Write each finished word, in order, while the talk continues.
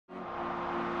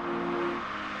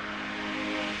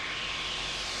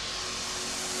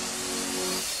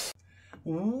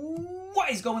What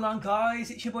is going on,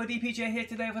 guys? It's your boy DPJ here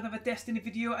today with another Destiny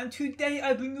video, and today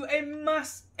I bring you a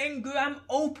mass Engram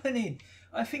opening.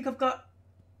 I think I've got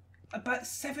about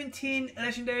 17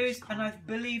 legendaries and I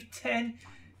believe 10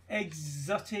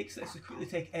 exotics. Let's just quickly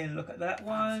take a look at that.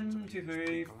 1, 2,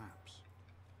 3,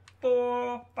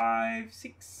 4, 5,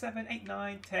 6, 7, 8,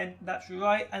 9, 10. That's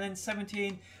right, and then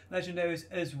 17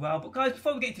 legendaries as well. But guys,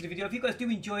 before we get into the video, if you guys do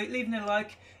enjoy it, leaving a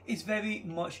like is very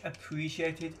much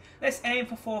appreciated. Let's aim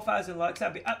for 4,000 likes.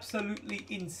 That'd be absolutely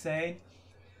insane.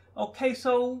 Okay,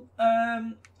 so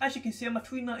as you can see, I'm a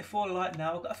 394 light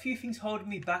now. I've got a few things holding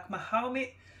me back. My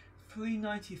helmet,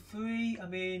 393. I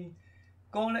mean,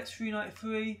 gauntlets,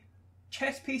 393.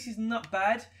 Chest piece is not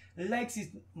bad. Legs is,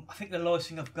 I think, the lowest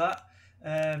thing I've got.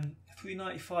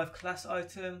 395 class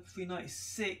item,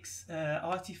 396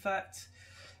 artifact,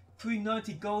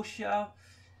 390 gold shell.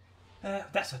 I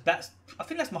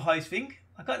think that's my highest thing.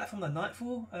 I got that from the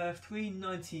Nightfall.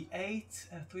 398,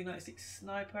 396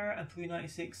 sniper, and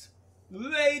 396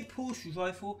 raid pulse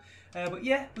rifle. But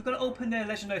yeah, we're gonna open their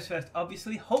legendaries first.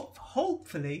 Obviously,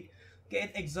 hopefully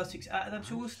getting exotics out of them.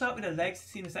 So we'll start with the legs,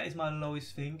 seeing as that is my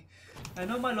lowest thing. I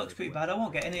know my luck's pretty bad. I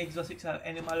won't get any exotics out of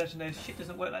any of my legendaries. Shit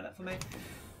doesn't work like that for me.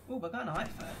 Oh, I got an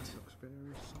artifact. Looks very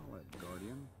solid,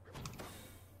 Guardian.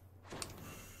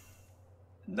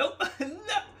 Nope.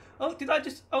 No. Oh, did I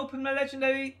just open my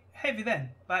legendary heavy then?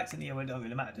 By accident, yeah, well, it don't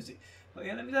really matter, does it? But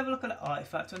yeah, let me have a look at the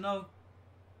artifact. I know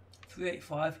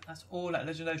 385. That's all that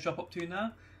legendaries drop up to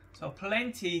now. So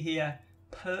plenty here.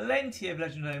 Plenty of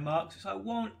legendary marks. So I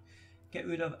won't get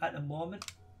rid of at the moment.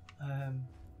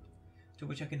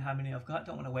 Double checking how many I've got.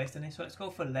 Don't want to waste any. So let's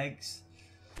go for legs.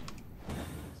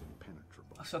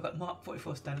 So I've got Mark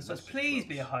 44 standard. So please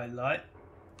be a highlight.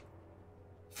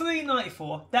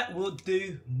 394. That will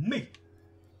do me.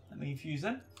 Let me infuse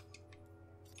them.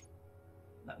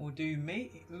 That will do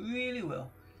me. It really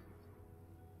will.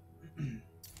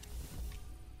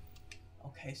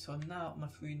 Okay, so now I'm a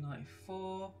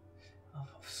 394. I'm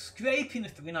scraping the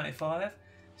 395.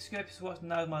 Scrape is what's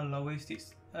now my lowest.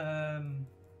 It's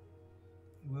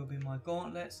will be my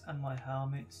gauntlets and my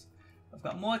helmets. I've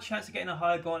got more chance of getting a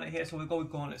higher gauntlet here, so we'll go with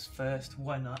gauntlets first.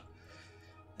 Why not?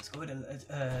 Let's go with the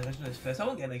legendaries first. I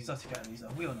won't get an exotic out of these though.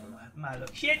 We all know my luck.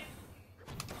 Shit!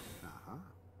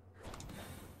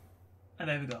 And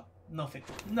there we go. Nothing.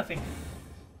 Nothing.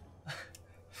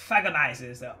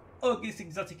 Phagamizers, the ugliest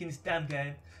exotic in this damn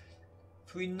game.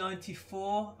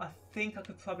 394. I think I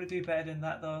could probably do better than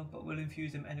that though, but we'll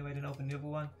infuse them anyway, then open the other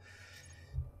one.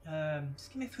 Just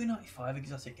give me a 395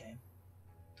 exotic game.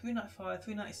 395,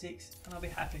 396, and I'll be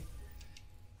happy.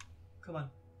 Come on.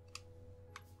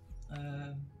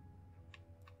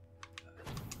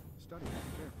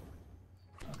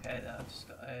 Okay, I've just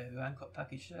got a rank up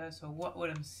package there. So what were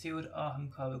them sealed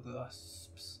Ahamkara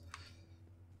grasps?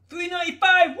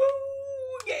 395! Woo!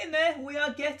 We're getting there. We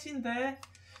are getting there.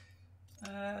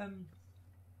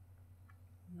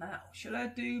 Now, shall I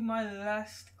do my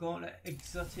last gauntlet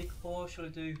exotic, or shall I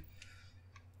do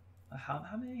how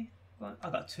many? I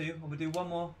got 2. I'm gonna do one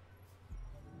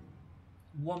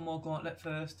more gauntlet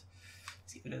first.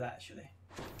 Let's get rid of that actually.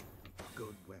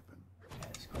 Good weapon. Okay,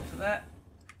 let's go for that.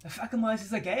 The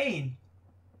Phagamizers again.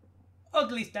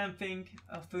 Ugliest damn thing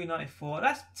of 394.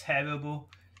 That's terrible.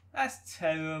 That's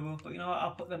terrible. But you know what?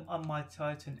 I'll put them on my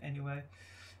Titan anyway.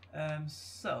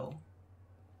 So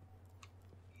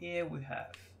here we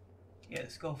have. Yeah,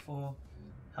 let's go for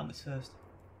helmets first.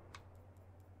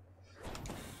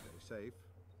 Stay safe.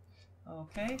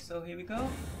 Okay, so here we go.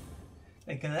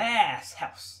 The glass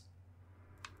house.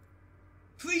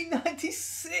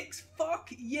 396. Fuck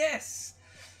yes.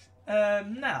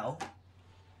 Now.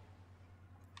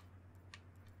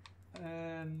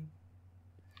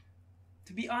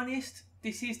 To be honest,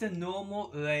 this is the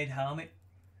normal raid helmet.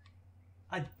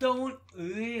 I don't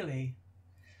really.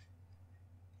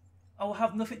 I will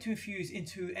have nothing to infuse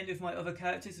into any of my other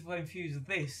characters if I infuse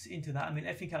this into that. I mean,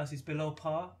 everything else is below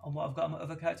par on what I've got on my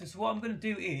other characters. So what I'm going to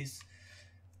do is,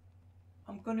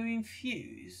 I'm going to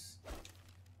infuse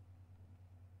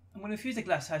the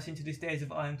glass house into this Days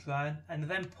of Iron Crown, and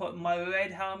then put my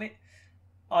red helmet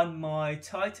on my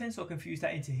Titan, so I can fuse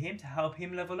that into him to help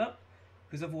him level up.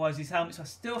 Because otherwise his helmets I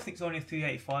still think is only a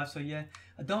 385, so yeah,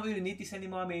 I don't really need this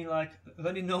anymore. I mean, like,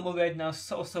 running normal raid now is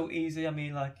so easy. I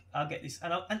mean, like, I'll get this,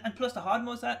 and plus the hard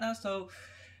mode's out now, so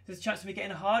there's a chance of me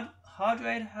getting a hard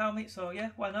raid helmet, so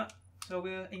yeah, why not? So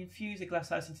we'll infuse the glass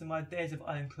house into my Days of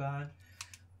Iron Crown.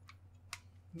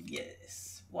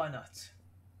 Yes, why not?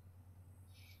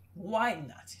 Why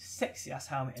not? Sexy ass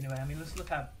helmet anyway. I mean, let's look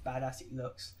how badass it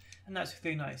looks. And that's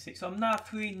 396. So I'm now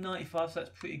 395, so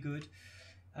that's pretty good.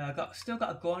 Still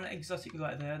got a gauntlet exotic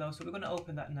right there though, so we're going to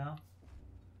open that now.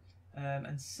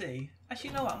 And see.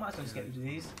 Actually, you know what? I might as well just get rid of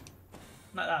these.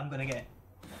 Not that I'm going to get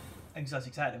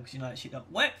exotics out of them, because you know that shit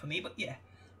don't work for me, but yeah.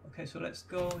 Okay, so let's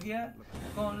go here.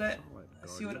 Gauntlet.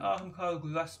 Let's see what Arkham Carl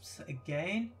grasps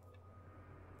again.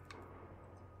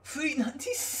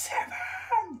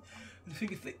 397! The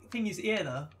thing is here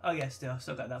though. Oh yeah, still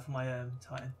got that for my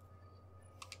Titan.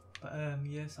 But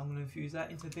yes, I'm going to infuse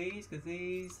that into these, because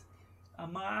these are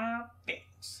my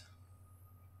bits.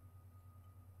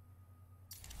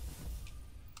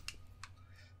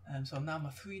 So now I'm a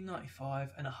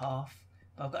 395.5.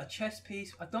 But I've got a chest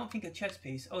piece. I don't think a chest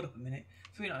piece. Hold up a minute.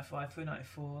 395,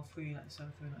 394,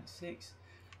 397, 396,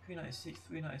 396,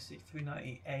 396,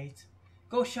 398.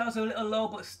 Gold shells are a little low,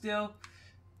 but still.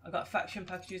 I got faction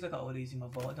packages. I got all these in my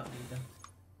vault. I don't need them.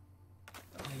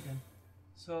 Don't need them.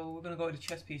 So we're gonna go with the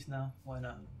chest piece now. Why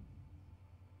not?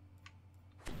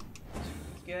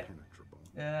 Get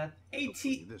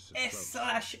 80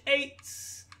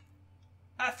 S/8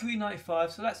 at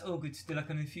 395. So that's all good still. I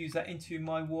can infuse that into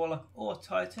my Warlock or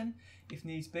Titan if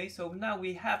needs be. So now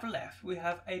we have left. We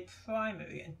have a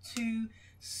primary and 2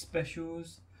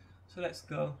 specials. So let's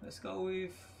go. Let's go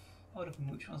with. Hold up,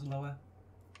 which one's lower?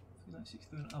 396,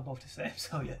 300. Oh, both the same.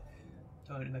 So yeah,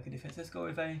 don't really make a difference. Let's go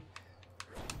with a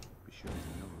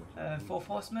 4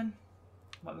 Horsemen.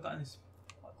 What have we got in this?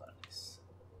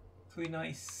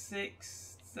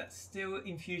 396. That's still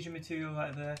infusion material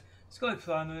right there. Let's go with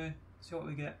primary. See what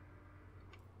we get.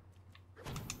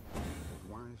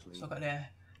 So I got there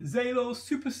Zalo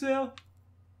Supercell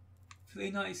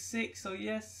 396. So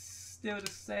yes, still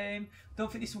the same. Don't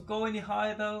think this will go any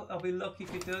higher though. I'll be lucky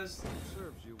if it does.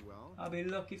 Serves you well. I'll be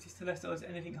lucky if this Telesta does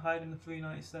anything higher than the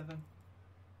 397.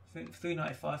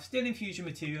 395. Still infusion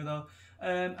material though.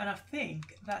 And I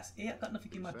think that's it. I've got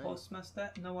nothing in my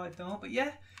Postmaster. No, I don't. But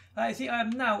yeah, that is it. I am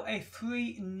now a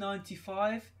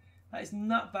 395. That is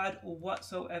not bad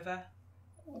whatsoever.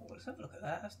 Oh, let's have a look at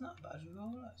that. That's not bad at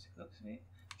all. Let's look at it.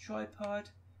 Tripod,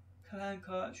 clan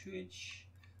cartridge.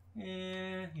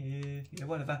 Yeah,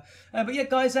 whatever. But yeah,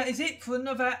 guys, that is it for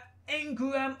another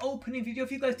Engram opening video.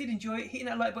 If you guys did enjoy it, hitting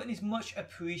that like button is much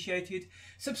appreciated.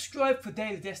 Subscribe for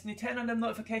Daily Destiny. Turn on the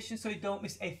notifications so you don't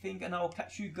miss a thing. And I'll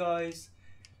catch you guys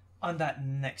on that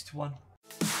next one.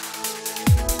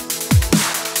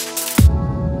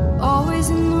 Always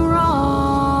in the